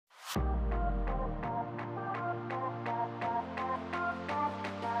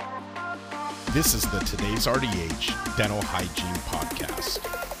This is the Today's RDH Dental Hygiene Podcast,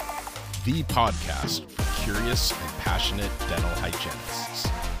 the podcast for curious and passionate dental hygienists.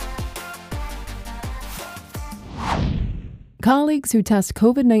 Colleagues who test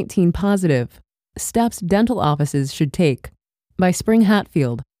COVID-19 positive, steps dental offices should take, by Spring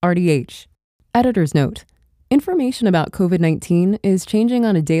Hatfield, RDH. Editor's note: information about COVID-19 is changing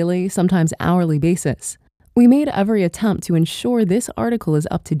on a daily, sometimes hourly basis. We made every attempt to ensure this article is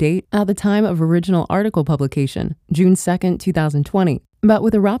up to date at the time of original article publication, June 2, 2020. But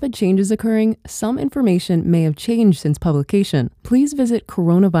with the rapid changes occurring, some information may have changed since publication. Please visit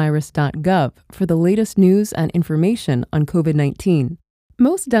coronavirus.gov for the latest news and information on COVID-19.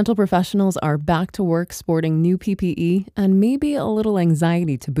 Most dental professionals are back to work sporting new PPE and maybe a little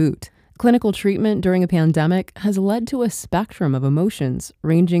anxiety to boot. Clinical treatment during a pandemic has led to a spectrum of emotions,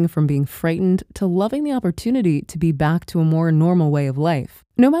 ranging from being frightened to loving the opportunity to be back to a more normal way of life.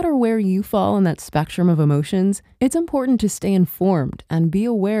 No matter where you fall on that spectrum of emotions, it's important to stay informed and be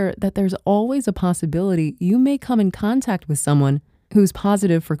aware that there's always a possibility you may come in contact with someone who's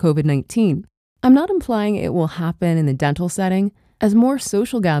positive for COVID-19. I'm not implying it will happen in the dental setting, as more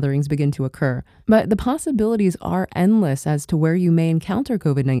social gatherings begin to occur, but the possibilities are endless as to where you may encounter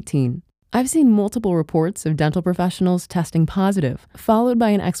COVID-19. I've seen multiple reports of dental professionals testing positive, followed by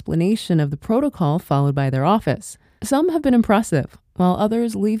an explanation of the protocol followed by their office. Some have been impressive, while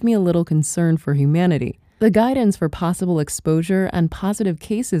others leave me a little concerned for humanity. The guidance for possible exposure and positive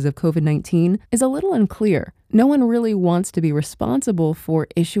cases of COVID-19 is a little unclear. No one really wants to be responsible for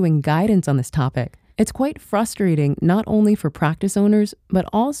issuing guidance on this topic. It's quite frustrating not only for practice owners, but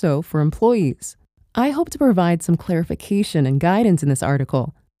also for employees. I hope to provide some clarification and guidance in this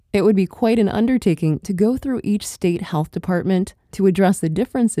article. It would be quite an undertaking to go through each state health department to address the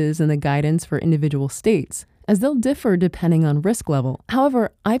differences in the guidance for individual states, as they'll differ depending on risk level.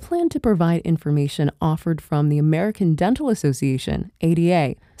 However, I plan to provide information offered from the American Dental Association,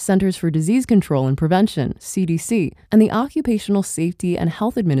 ADA, Centers for Disease Control and Prevention, CDC, and the Occupational Safety and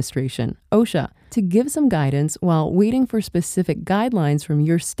Health Administration, OSHA, to give some guidance while waiting for specific guidelines from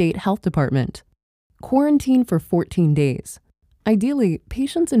your state health department. Quarantine for 14 days. Ideally,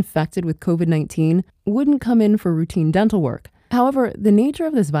 patients infected with COVID-19 wouldn't come in for routine dental work. However, the nature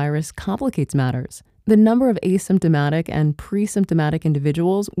of this virus complicates matters. The number of asymptomatic and pre-symptomatic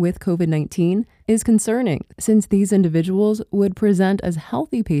individuals with COVID-19 is concerning, since these individuals would present as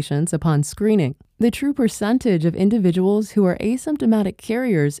healthy patients upon screening. The true percentage of individuals who are asymptomatic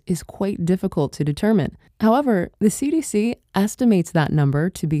carriers is quite difficult to determine. However, the CDC estimates that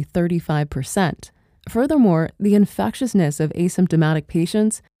number to be 35%. Furthermore, the infectiousness of asymptomatic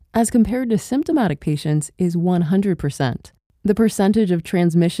patients as compared to symptomatic patients is 100%. The percentage of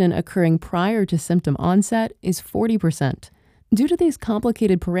transmission occurring prior to symptom onset is 40%. Due to these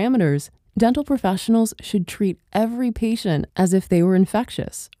complicated parameters, dental professionals should treat every patient as if they were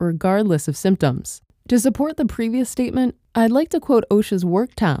infectious, regardless of symptoms. To support the previous statement, I'd like to quote OSHA's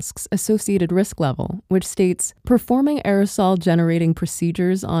work tasks associated risk level, which states, performing aerosol-generating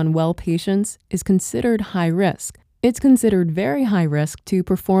procedures on well patients is considered high risk. It's considered very high risk to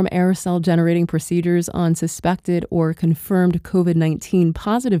perform aerosol-generating procedures on suspected or confirmed COVID-19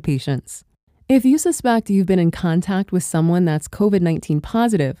 positive patients. If you suspect you've been in contact with someone that's COVID-19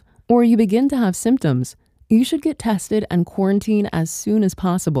 positive, or you begin to have symptoms, you should get tested and quarantine as soon as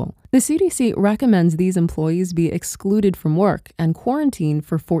possible. The CDC recommends these employees be excluded from work and quarantined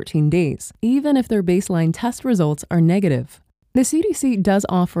for 14 days, even if their baseline test results are negative. The CDC does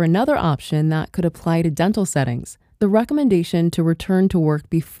offer another option that could apply to dental settings. The recommendation to return to work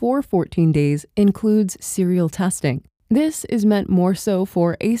before 14 days includes serial testing. This is meant more so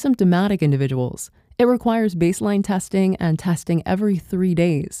for asymptomatic individuals. It requires baseline testing and testing every 3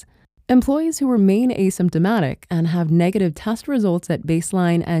 days. Employees who remain asymptomatic and have negative test results at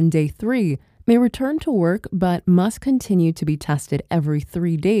baseline and day 3 may return to work but must continue to be tested every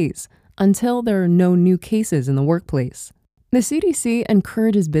 3 days until there are no new cases in the workplace. The CDC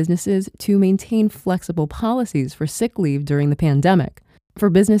encourages businesses to maintain flexible policies for sick leave during the pandemic. For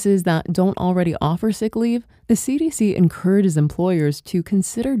businesses that don't already offer sick leave, the CDC encourages employers to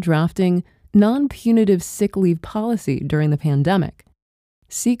consider drafting non-punitive sick leave policy during the pandemic.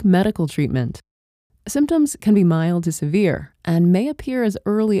 Seek medical treatment. Symptoms can be mild to severe and may appear as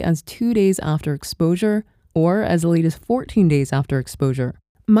early as 2 days after exposure or as late as 14 days after exposure.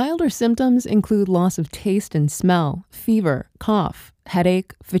 Milder symptoms include loss of taste and smell, fever, cough,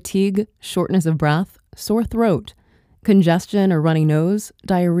 headache, fatigue, shortness of breath, sore throat, congestion or runny nose,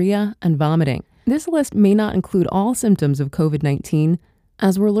 diarrhea, and vomiting. This list may not include all symptoms of COVID-19.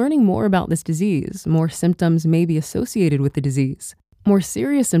 As we're learning more about this disease, more symptoms may be associated with the disease. More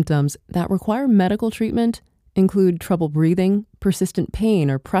serious symptoms that require medical treatment include trouble breathing, persistent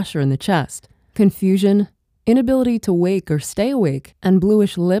pain or pressure in the chest, confusion, inability to wake or stay awake, and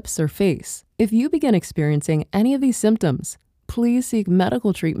bluish lips or face. If you begin experiencing any of these symptoms, please seek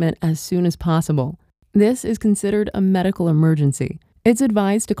medical treatment as soon as possible. This is considered a medical emergency. It's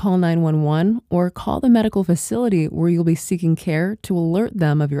advised to call 911 or call the medical facility where you'll be seeking care to alert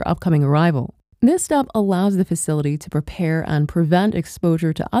them of your upcoming arrival. This step allows the facility to prepare and prevent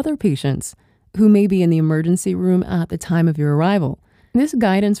exposure to other patients who may be in the emergency room at the time of your arrival. This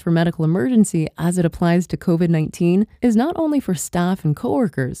guidance for medical emergency as it applies to COVID-19 is not only for staff and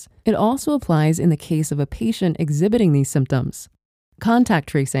coworkers, it also applies in the case of a patient exhibiting these symptoms. Contact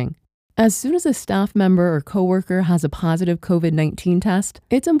tracing. As soon as a staff member or coworker has a positive COVID-19 test,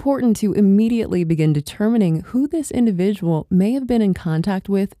 it's important to immediately begin determining who this individual may have been in contact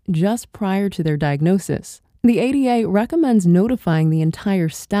with just prior to their diagnosis. The ADA recommends notifying the entire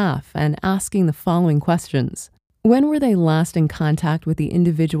staff and asking the following questions. When were they last in contact with the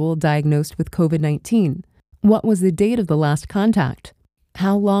individual diagnosed with COVID-19? What was the date of the last contact?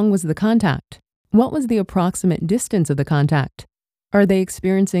 How long was the contact? What was the approximate distance of the contact? Are they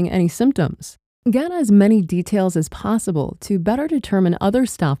experiencing any symptoms? Get as many details as possible to better determine other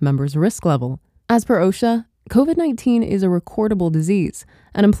staff members' risk level. As per OSHA, COVID-19 is a recordable disease,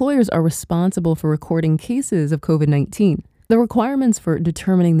 and employers are responsible for recording cases of COVID-19. The requirements for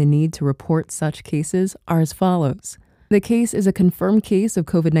determining the need to report such cases are as follows. The case is a confirmed case of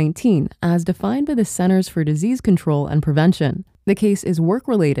COVID-19 as defined by the Centers for Disease Control and Prevention. The case is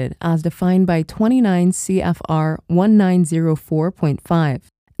work-related as defined by 29 CFR 1904.5.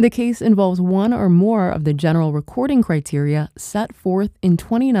 The case involves one or more of the general recording criteria set forth in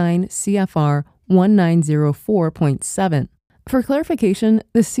 29 CFR 1904.7. For clarification,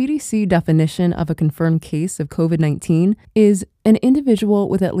 the CDC definition of a confirmed case of COVID-19 is an individual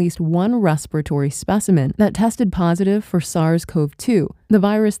with at least one respiratory specimen that tested positive for SARS-CoV-2, the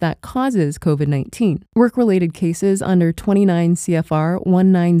virus that causes COVID-19. Work-related cases under 29 CFR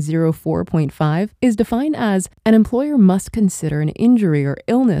 1904.5 is defined as an employer must consider an injury or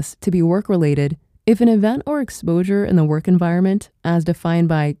illness to be work-related if an event or exposure in the work environment, as defined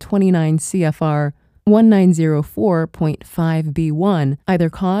by 29 CFR 1904.5b1, either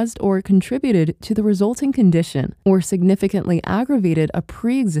caused or contributed to the resulting condition or significantly aggravated a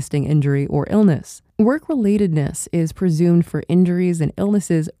pre-existing injury or illness. Work-relatedness is presumed for injuries and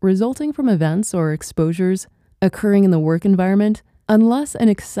illnesses resulting from events or exposures occurring in the work environment, unless an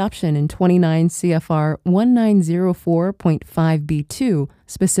exception in 29 CFR 1904.5b2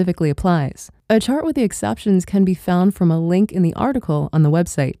 specifically applies. A chart with the exceptions can be found from a link in the article on the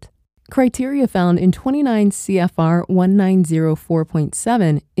website. Criteria found in 29 CFR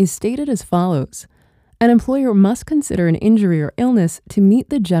 1904.7 is stated as follows. An employer must consider an injury or illness to meet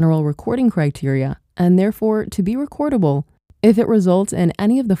the general recording criteria and therefore to be recordable if it results in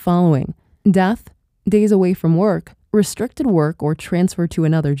any of the following: death, days away from work, restricted work or transfer to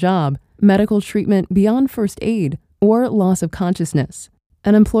another job, medical treatment beyond first aid, or loss of consciousness.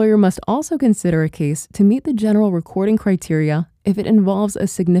 An employer must also consider a case to meet the general recording criteria if it involves a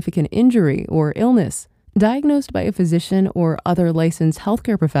significant injury or illness diagnosed by a physician or other licensed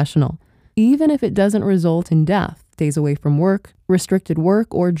healthcare professional, even if it doesn't result in death, days away from work, restricted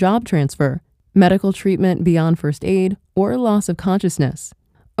work or job transfer, medical treatment beyond first aid, or loss of consciousness.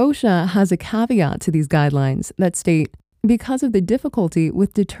 OSHA has a caveat to these guidelines that state, because of the difficulty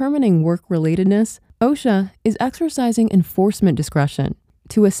with determining work-relatedness, OSHA is exercising enforcement discretion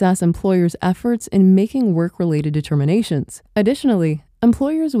to assess employers' efforts in making work-related determinations. Additionally,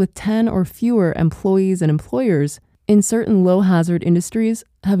 employers with 10 or fewer employees and employers in certain low-hazard industries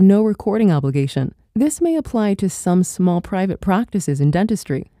have no recording obligation. This may apply to some small private practices in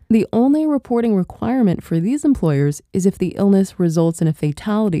dentistry. The only reporting requirement for these employers is if the illness results in a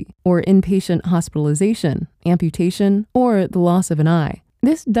fatality or inpatient hospitalization, amputation, or the loss of an eye.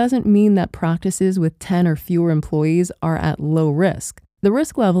 This doesn't mean that practices with 10 or fewer employees are at low risk. The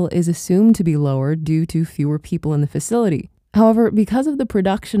risk level is assumed to be lower due to fewer people in the facility. However, because of the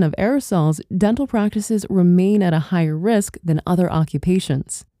production of aerosols, dental practices remain at a higher risk than other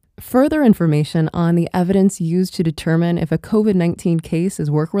occupations. Further information on the evidence used to determine if a COVID-19 case is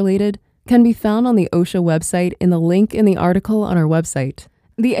work-related can be found on the OSHA website in the link in the article on our website.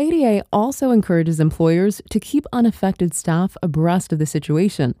 The ADA also encourages employers to keep unaffected staff abreast of the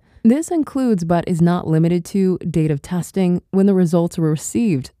situation. This includes, but is not limited to, date of testing, when the results were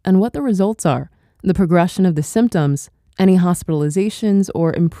received, and what the results are, the progression of the symptoms, any hospitalizations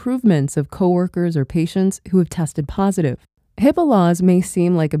or improvements of coworkers or patients who have tested positive, HIPAA laws may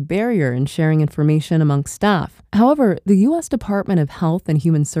seem like a barrier in sharing information amongst staff. However, the U.S. Department of Health and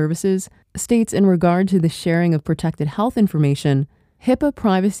Human Services states in regard to the sharing of protected health information, HIPAA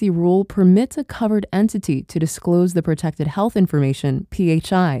privacy rule permits a covered entity to disclose the protected health information,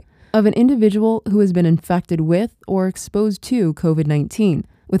 PHI, of an individual who has been infected with or exposed to COVID-19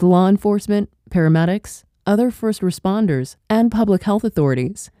 with law enforcement, paramedics, other first responders, and public health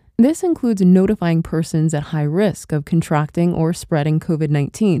authorities. This includes notifying persons at high risk of contracting or spreading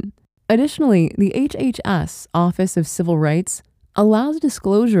COVID-19. Additionally, the HHS, Office of Civil Rights, allows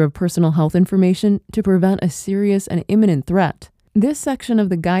disclosure of personal health information to prevent a serious and imminent threat. This section of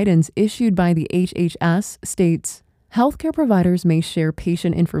the guidance issued by the HHS states, healthcare providers may share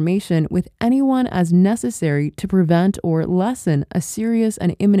patient information with anyone as necessary to prevent or lessen a serious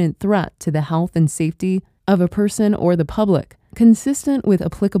and imminent threat to the health and safety of a person or the public, consistent with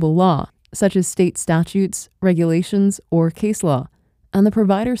applicable law, such as state statutes, regulations, or case law, and the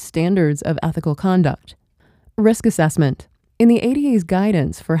provider's standards of ethical conduct. Risk assessment. In the ADA's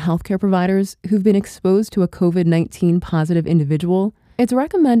guidance for healthcare providers who've been exposed to a COVID-19 positive individual, it's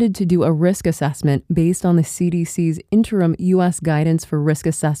recommended to do a risk assessment based on the CDC's interim U.S. guidance for risk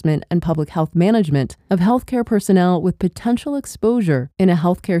assessment and public health management of healthcare personnel with potential exposure in a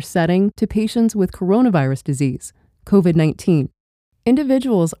healthcare setting to patients with coronavirus disease, COVID-19.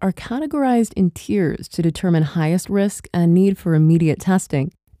 Individuals are categorized in tiers to determine highest risk and need for immediate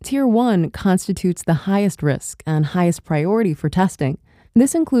testing. Tier 1 constitutes the highest risk and highest priority for testing.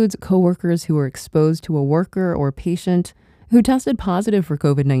 This includes coworkers who were exposed to a worker or patient who tested positive for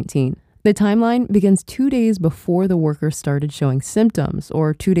COVID-19. The timeline begins 2 days before the worker started showing symptoms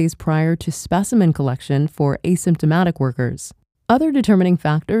or 2 days prior to specimen collection for asymptomatic workers. Other determining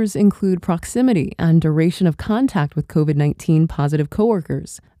factors include proximity and duration of contact with COVID-19 positive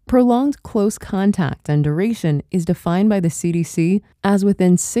coworkers. Prolonged close contact and duration is defined by the CDC as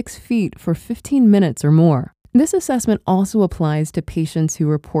within 6 feet for 15 minutes or more. This assessment also applies to patients who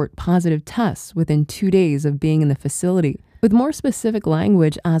report positive tests within 2 days of being in the facility, with more specific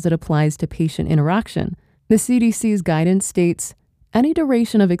language as it applies to patient interaction. The CDC's guidance states, any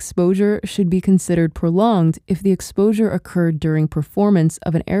duration of exposure should be considered prolonged if the exposure occurred during performance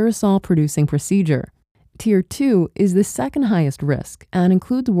of an aerosol-producing procedure. Tier 2 is the second highest risk and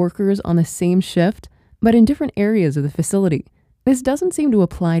includes workers on the same shift, but in different areas of the facility. This doesn't seem to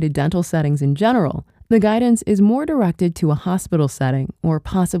apply to dental settings in general. The guidance is more directed to a hospital setting or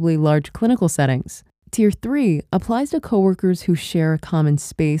possibly large clinical settings. Tier 3 applies to coworkers who share a common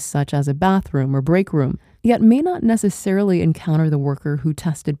space such as a bathroom or break room, yet may not necessarily encounter the worker who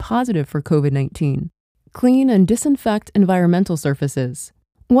tested positive for COVID-19. Clean and disinfect environmental surfaces.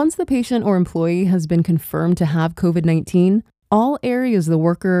 Once the patient or employee has been confirmed to have COVID-19, all areas the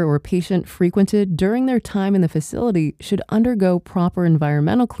worker or patient frequented during their time in the facility should undergo proper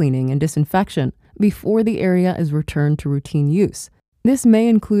environmental cleaning and disinfection before the area is returned to routine use. This may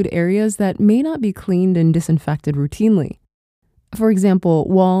include areas that may not be cleaned and disinfected routinely. For example,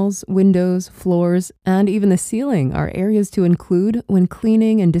 walls, windows, floors, and even the ceiling are areas to include when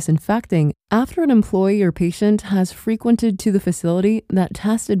cleaning and disinfecting after an employee or patient has frequented to the facility that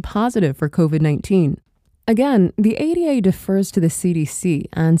tested positive for COVID-19. Again, the ADA defers to the CDC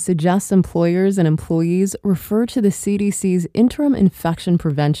and suggests employers and employees refer to the CDC's interim infection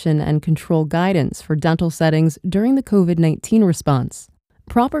prevention and control guidance for dental settings during the COVID-19 response.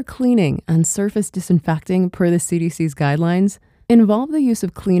 Proper cleaning and surface disinfecting per the CDC's guidelines involve the use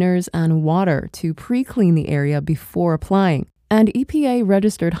of cleaners and water to pre-clean the area before applying, and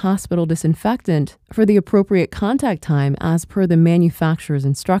EPA-registered hospital disinfectant for the appropriate contact time as per the manufacturer's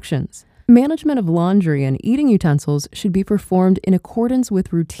instructions. Management of laundry and eating utensils should be performed in accordance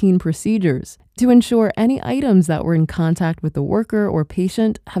with routine procedures to ensure any items that were in contact with the worker or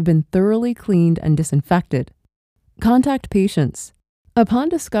patient have been thoroughly cleaned and disinfected. Contact patients. Upon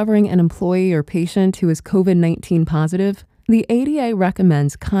discovering an employee or patient who is COVID-19 positive, the ADA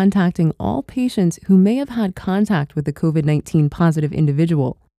recommends contacting all patients who may have had contact with the COVID-19 positive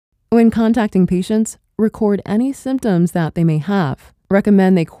individual. When contacting patients, record any symptoms that they may have.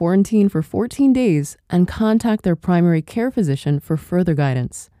 Recommend they quarantine for 14 days and contact their primary care physician for further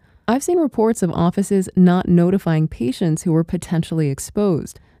guidance. I've seen reports of offices not notifying patients who were potentially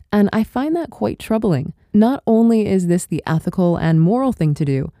exposed, and I find that quite troubling. Not only is this the ethical and moral thing to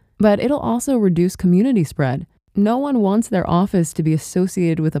do, but it'll also reduce community spread. No one wants their office to be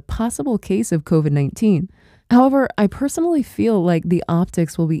associated with a possible case of COVID-19. However, I personally feel like the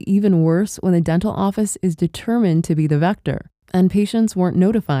optics will be even worse when the dental office is determined to be the vector, and patients weren't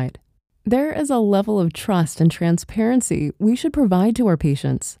notified. There is a level of trust and transparency we should provide to our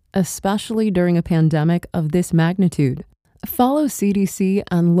patients, especially during a pandemic of this magnitude. Follow CDC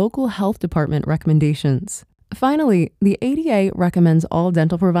and local health department recommendations. Finally, the ADA recommends all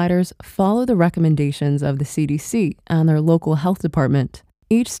dental providers follow the recommendations of the CDC and their local health department.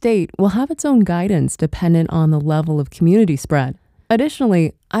 Each state will have its own guidance dependent on the level of community spread.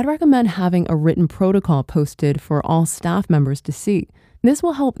 Additionally, I'd recommend having a written protocol posted for all staff members to see. This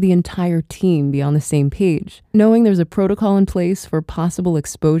will help the entire team be on the same page. Knowing there's a protocol in place for possible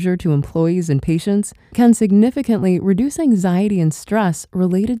exposure to employees and patients can significantly reduce anxiety and stress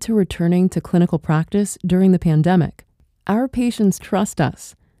related to returning to clinical practice during the pandemic. Our patients trust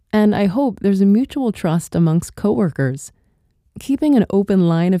us, and I hope there's a mutual trust amongst coworkers. Keeping an open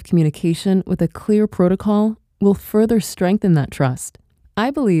line of communication with a clear protocol will further strengthen that trust. I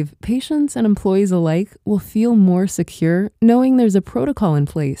believe patients and employees alike will feel more secure knowing there's a protocol in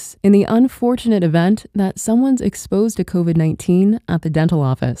place in the unfortunate event that someone's exposed to COVID-19 at the dental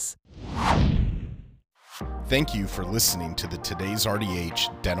office. Thank you for listening to the Today's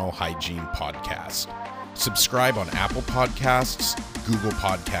RDH Dental Hygiene Podcast. Subscribe on Apple Podcasts, Google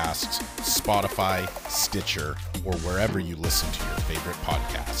Podcasts, Spotify, Stitcher, or wherever you listen to your favorite podcasts.